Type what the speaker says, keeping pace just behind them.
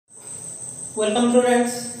Welcome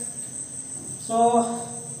students. So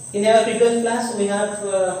in our previous class we have we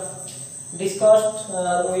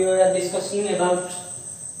were discussing about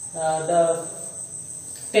the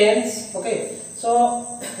tense. Okay,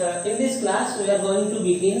 so in this class we are going to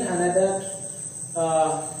begin another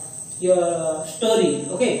your story.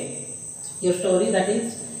 Okay, your story, that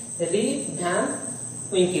is Rip Van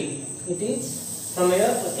Winkle. It is from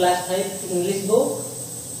your class 5 English book.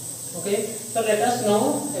 Okay, so let us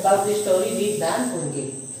know about the story Rip Van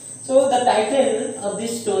Winkle. So the title of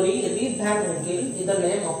this story, Rip Van Winkle, is the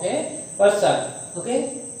name of a person.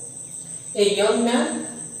 Okay, a young man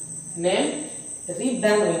named Rip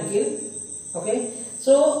Van Winkle. Okay,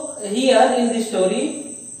 so here in this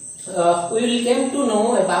story we will come to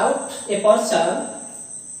know about a person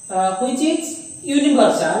which is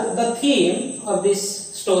universal. The theme of this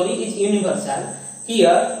story is universal.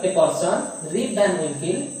 Here a person, Rip Van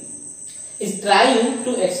Winkle, is trying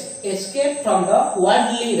to escape from the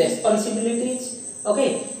worldly responsibilities,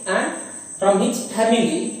 okay, and from his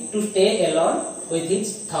family to stay alone with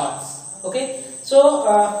his thoughts. Okay, so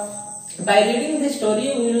by reading this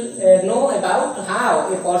story we will know about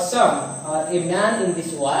how a person or a man in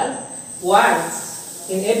this world wants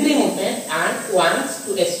in every moment and wants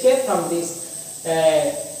to escape from this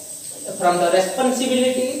from the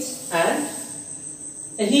responsibilities. And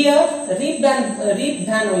here Rip Van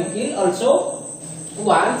Winkle also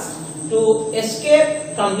wants to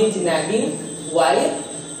escape from his nagging wife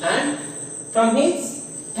and from his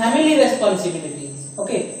family responsibilities.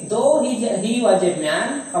 Okay, though he was a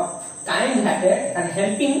man of kind-hearted and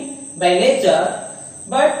helping by nature,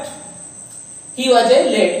 but he was a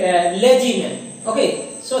lazy man.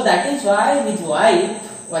 Okay, so that is why his wife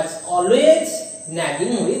was always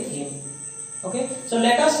nagging with him. Okay, so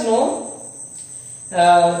let us know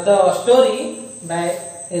the story by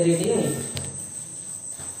reading it.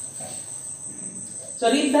 So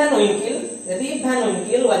Rip Van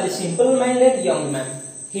Winkle was a simple-minded young man.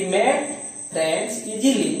 He made friends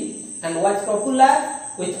easily and was popular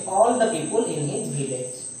with all the people in his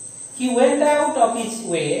village. He went out of his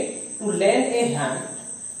way to lend a hand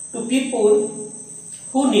to people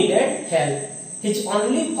who needed help. His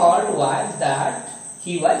only fault was that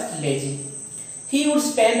he was lazy. He would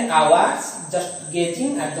spend hours just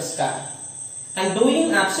gazing at the sky and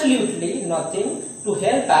doing absolutely nothing to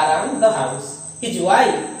help around the house. His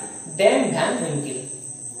wife, Dame Van Winkle.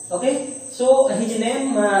 Okay, so his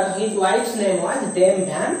wife's name was Dame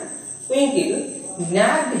Van Winkle,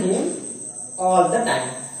 nagged him all the time.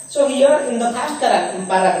 So here in the first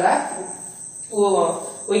paragraph,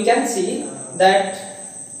 we can see that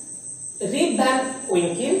Rip Van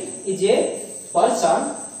Winkle is a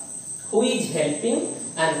person who is helping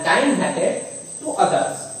and kind-hearted to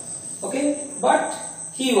others. Okay, but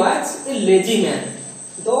he was a lazy man.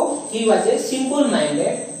 Though he was a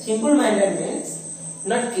simple-minded. Simple-minded means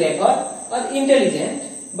not clever or intelligent,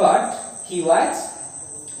 but he was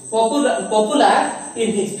popular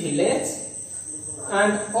in his village,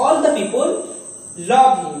 and all the people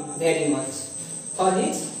loved him very much for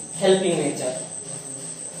his helping nature.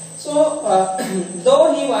 So,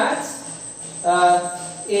 though he was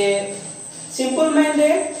a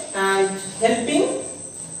simple-minded and helping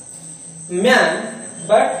man,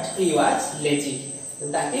 but he was lazy.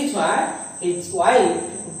 That is why his wife,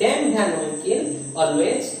 Dame Van Winkle,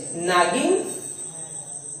 always nagging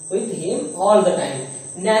with him all the time.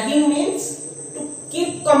 Nagging means to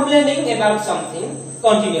keep complaining about something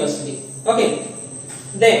continuously. Okay.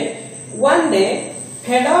 Then one day,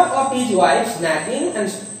 fed up of his wife's nagging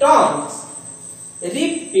and taunts,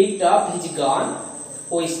 Rip picked up his gun,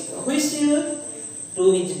 whistled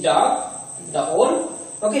to his dog, the owl,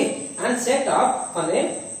 okay, and set off on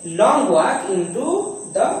a long walk into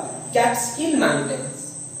the Catskill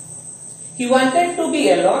Mountains. He wanted to be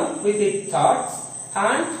alone with his thoughts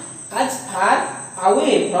and as far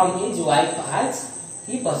away from his wife as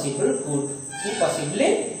he possibly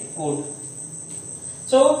could.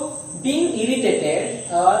 So, being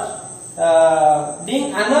irritated or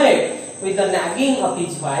being annoyed with the nagging of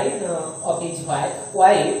his wife,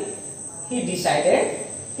 he decided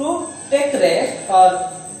to take rest or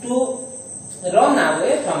to run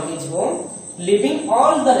away from his home, leaving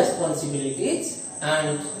all the responsibilities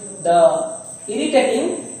and the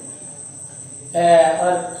irritating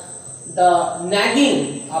or the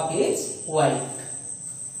nagging of his wife.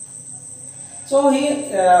 So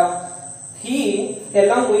he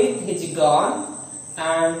along with his gun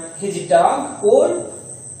and his dog would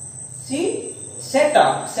set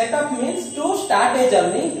off. Set off means to start a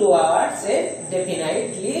journey towards a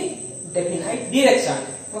definite direction.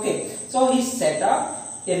 Okay, so he set up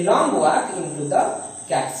a long walk into the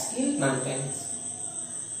Catskill Mountains.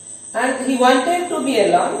 And he wanted to be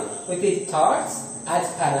alone with his thoughts as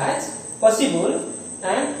far as possible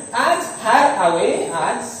and as far away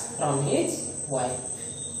as from his wife.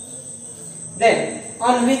 Then,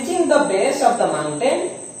 on reaching the base of the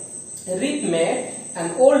mountain, Rip met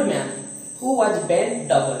an old man who was bent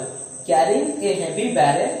double, carrying a heavy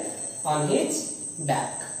barrel on his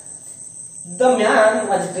back. The man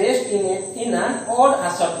was dressed in an odd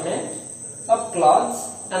assortment of clothes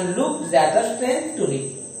and looked rather strange to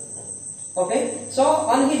Rip. Okay, so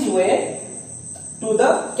on his way to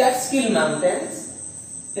the Catskill Mountains,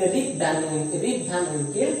 Rip Van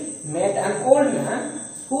Winkle met an old man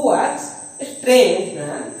who was a strange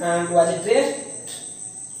man and was dressed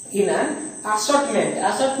in an assortment.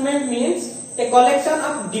 Assortment means a collection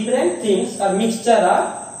of different things or mixture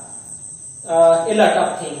of a lot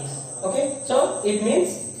of things. Okay, so it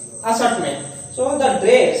means assortment. So the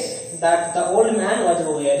dress that the old man was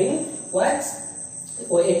wearing was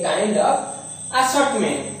a kind of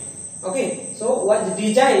assortment. Okay, so was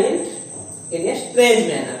designed in a strange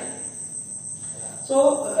manner.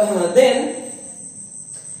 So then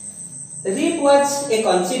Rip was a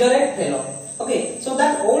considerate fellow. Okay, so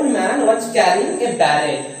that old man was carrying a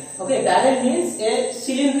barrel. Okay, barrel means a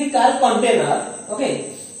cylindrical container.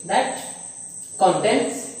 Okay, that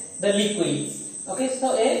contains the liquids. Okay,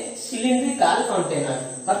 so a cylindrical container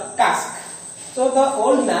or cask. So the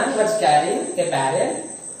old man was carrying a barrel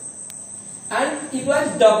and it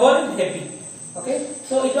was double heavy. Okay,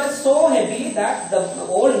 so it was so heavy that the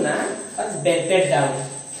old man was bent down.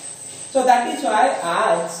 So that is why,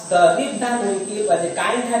 as the Rip Van Winkle was a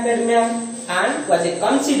kind-hearted man and was a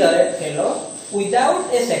considerate fellow,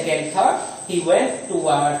 without a second thought, he went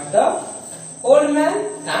toward the old man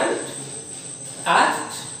and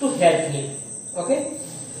asked to help him. Okay,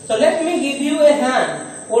 so let me give you a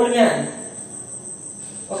hand, old man.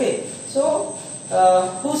 Okay, so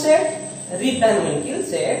who said? Rip Van Winkle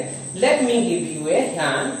said, let me give you a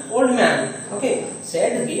hand, old man. Okay,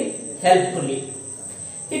 said Rip helpfully.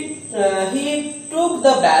 He took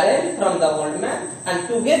the barrel from the old man and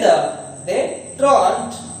together they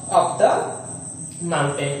trod up the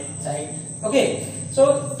mountain side. Okay,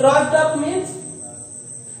 so trod up means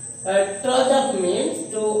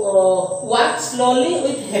to walk slowly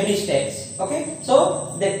with heavy steps. Okay,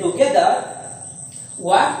 so they together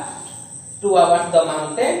walked towards the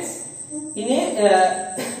mountains in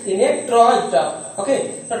a trod up.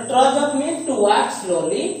 Okay, so trod up means to walk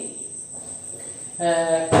slowly.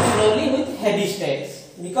 Slowly with heavy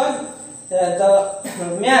steps, because the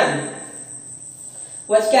man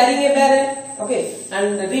was carrying a barrel. Okay,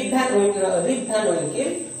 and Rip Van Winkle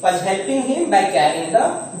was helping him by carrying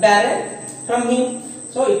the barrel from him.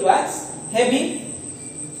 So it was heavy.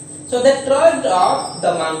 So they trod up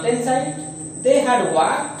the mountainside. They had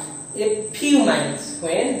walked a few miles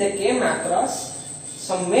when they came across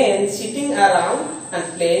some men sitting around and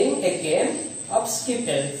playing a game of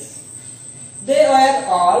skittles. They were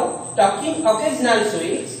all taking occasional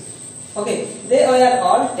swigs. Okay, they were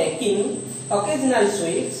all taking occasional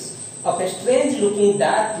swigs of a strange-looking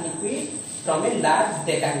dark liquid from a large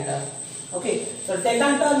decanter. Okay, so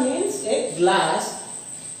decanter means a glass.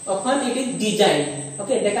 Often it is designed.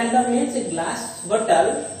 Okay, decanter means a glass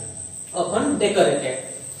bottle, often decorated.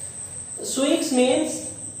 Swigs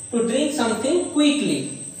means to drink something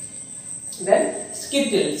quickly. Then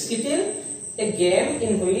skittle. Skittle, a game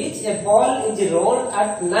in which a ball is rolled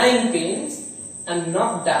at 9 pins and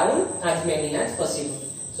knocked down as many as possible.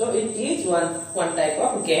 So it is one type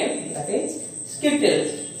of game, that is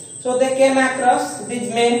skittles. So they came across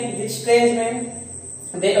these men, these strange men.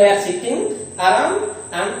 They were sitting around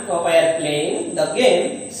and were playing the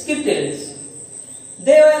game skittles.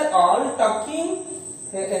 They were all talking.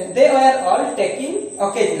 They were all taking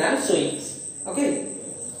occasional swigs. Okay,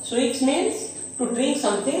 swigs means to drink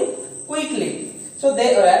something quickly. So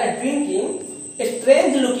they were drinking a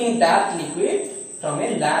strange-looking dark liquid from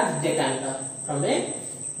a large decanter, from a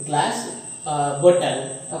glass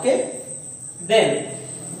bottle. Okay. Then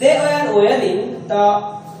they were wearing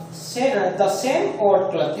the same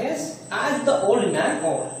old clothes as the old man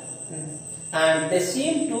wore, and they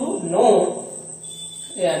seemed to know.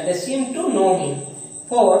 They seemed to know him,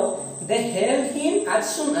 for they held him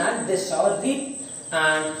as soon as they saw Rip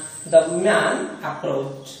and the man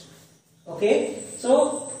approached. Okay,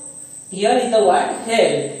 so here is the word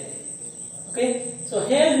held. Okay, so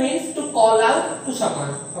held means to call out to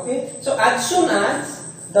someone. Okay, so as soon as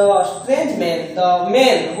the strange men, the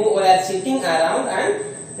men who were sitting around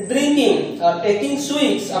and drinking or taking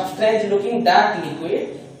swigs of strange looking dark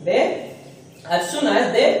liquid, as soon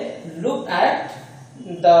as they looked at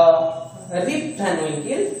the Rip Van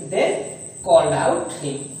Winkle, they called out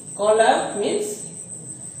him. Called out means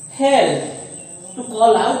held, to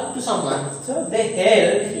call out to someone. So they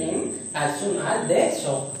held him as soon as they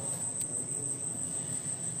saw.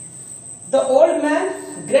 The old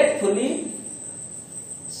man gratefully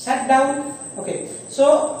sat down. Okay,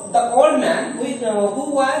 so the old man who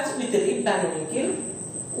was with Rip Van Winkle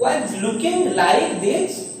was looking like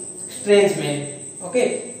this strange man.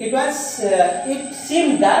 Okay, it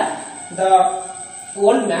seemed that the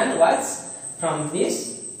old man was from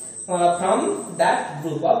that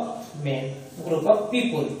group of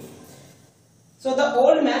people. So the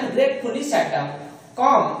old man gratefully sat down.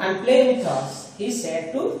 Come and play with us, he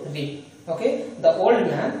said to Rip. Okay, the old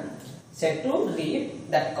man said to Rip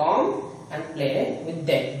that come and play with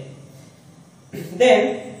them.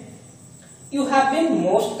 Then, you have been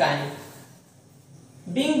most kind.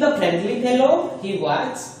 Being the friendly fellow he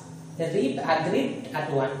was, Rip agreed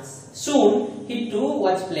at once. Soon he too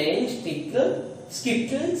was playing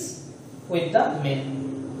skittles with the men.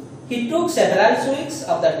 He took several swigs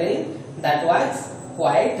of the drink that was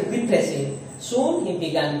quite refreshing. Soon he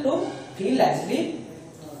began to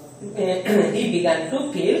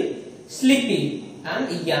feel sleepy and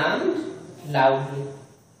yawned loudly.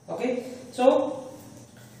 Okay, so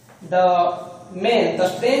the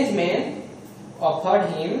strange man offered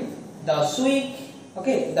him the swig,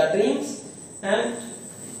 okay, the drinks, and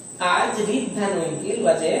as Rip Van Winkle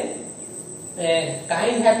was a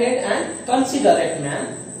kind-hearted and considerate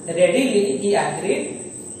man, readily he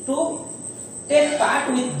agreed to take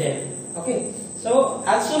part with them. Okay, so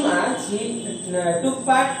as soon as he took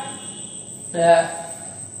part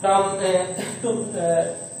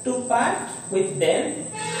with them,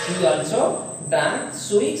 he also drank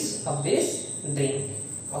swigs of this drink.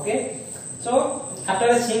 Okay, so after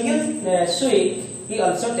a single swig, he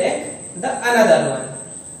also take the another one,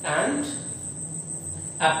 and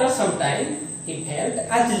after some time he felt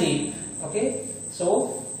asleep. Okay,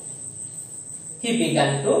 so he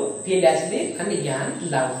began to feel asleep and yawn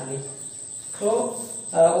loudly. So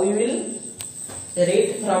we will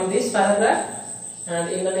read from this paragraph, and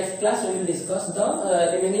in the next class we will discuss the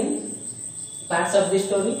remaining parts of this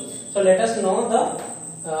story. So let us know the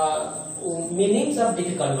meanings of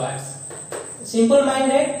difficult words.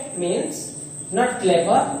 Simple-minded means not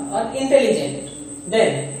clever or intelligent.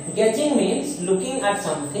 Then gauging means looking at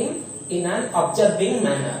something in an observing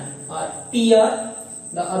manner, or peer,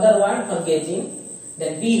 the other word for gauging.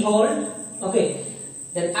 Then behold. Okay.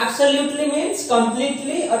 Then absolutely means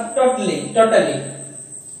completely or totally.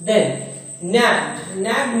 Then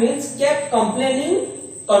nagged means kept complaining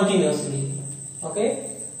continuously. Okay.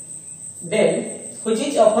 Then which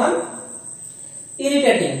is often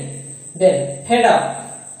irritating. Then fed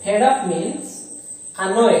up means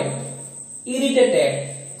annoyed,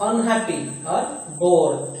 irritated, unhappy or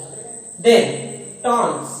bored. Then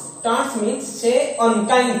taunts means say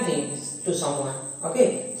unkind things to someone.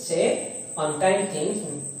 Okay, say unkind things.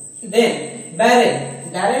 Then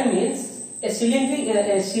barren means a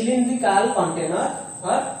cylindrical container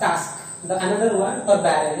or cask. The another word for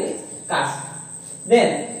barren is cask.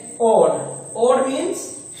 Then odd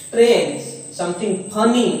means strange, something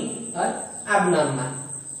funny or abnormal.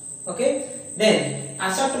 Okay. Then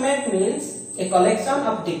assortment means a collection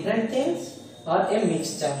of different things or a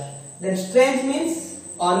mixture. Then strange means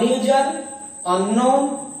unusual,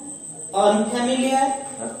 unknown, unfamiliar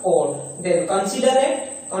or odd. Then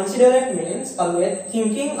considerate means always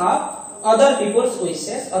thinking of other people's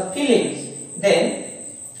wishes or feelings. Then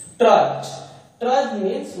trudge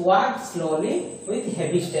means walk slowly with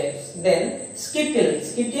heavy steps. Then skittle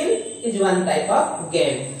is one type of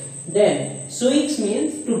game. Then swigs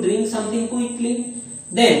means to drink something quickly.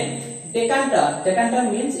 Then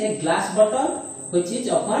decanter means a glass bottle which is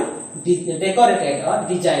often decorated or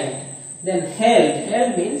designed. Then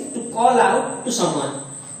held means to call out to someone.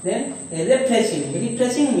 Then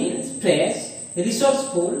refreshing means fresh,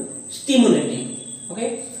 resourceful, stimulating.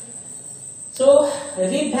 Okay. So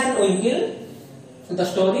Rip Van Winkle, the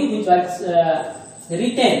story which was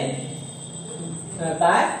written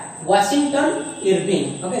by Washington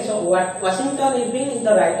Irving. Okay, so Washington Irving is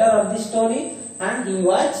the writer of this story, and he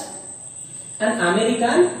was an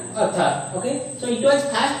American author. Okay, so it was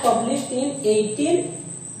first published in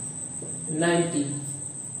 1890.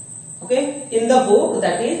 Okay, in the book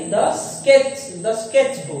that is the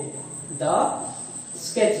sketchbook.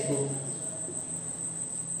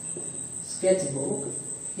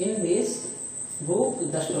 In this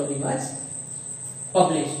book, the story was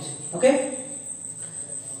published. Okay.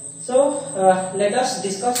 So let us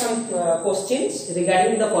discuss some questions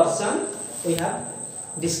regarding the portion we have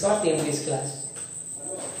discussed in this class.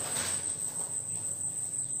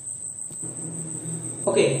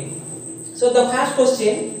 Okay, so the first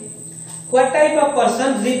question, what type of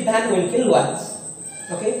person Rip Van Winkle was?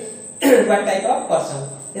 Okay, what type of person?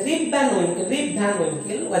 Rip Van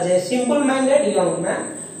Winkle was a simple-minded young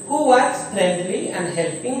man who was friendly and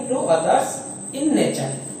helping to others in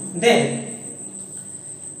nature. Then,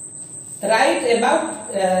 write about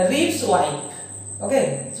Rip's wife.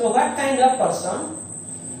 Okay, so what kind of person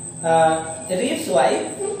Rip's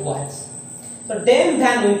wife was? So Dame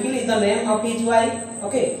Van Winkle is the name of his wife.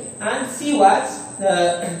 Okay, and he was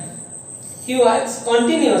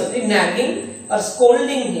continuously nagging or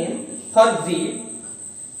scolding him for Rip.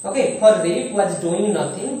 Okay, for Rip was doing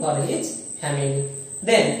nothing for his family.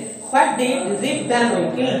 Then, what did Rip Van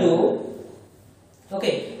Winkle do?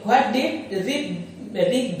 Okay, what did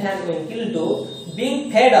Rip Van Winkle do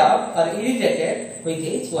being fed up or irritated with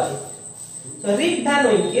his wife? So, Rip Van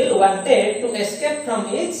Winkle wanted to escape from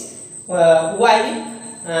his wife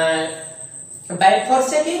by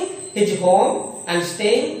forsaking his home and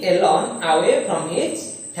staying alone away from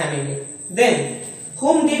his family. Then,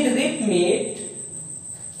 whom did Rip meet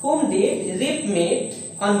on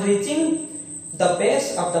reaching the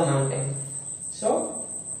base of the mountain? So,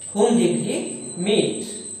 whom did he meet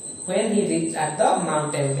when he reached at the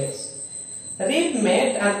mountain base? Rip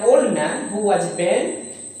met an old man who was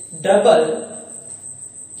bent double,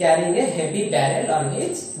 carrying a heavy barrel on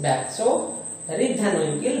his back. So, Rip Van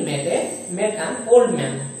Winkle met an old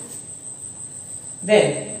man.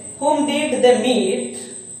 Then, whom did they meet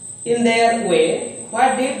in their way?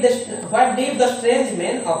 What did the strange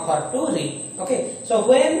man offer to Rip? Okay, so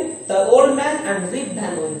when the old man and Rip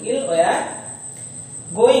Van Winkle were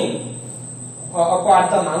going upward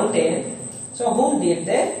the mountain, so whom did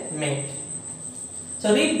they meet?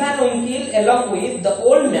 So Rip Van Winkle along with the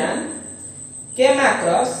old man came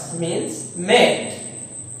across means met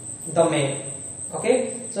the man.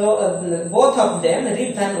 Okay, so both of them,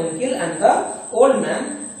 Rip Van Winkle and the old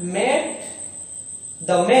man, met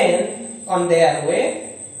the men on their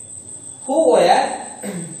way who were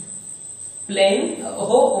playing,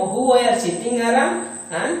 who were sitting around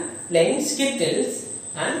and playing skittles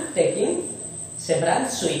and taking several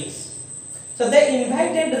sweets. So they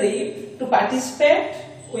invited Rip to participate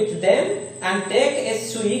with them and take a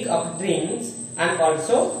swig of drinks and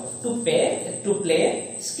also to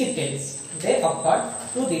play skittles. They offered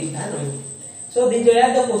to Rip Van Winkle. So these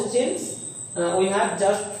are the questions we have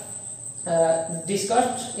just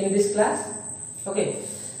discussed in this class. Okay,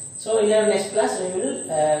 so in our next class we will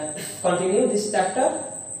continue this chapter.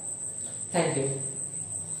 Thank you.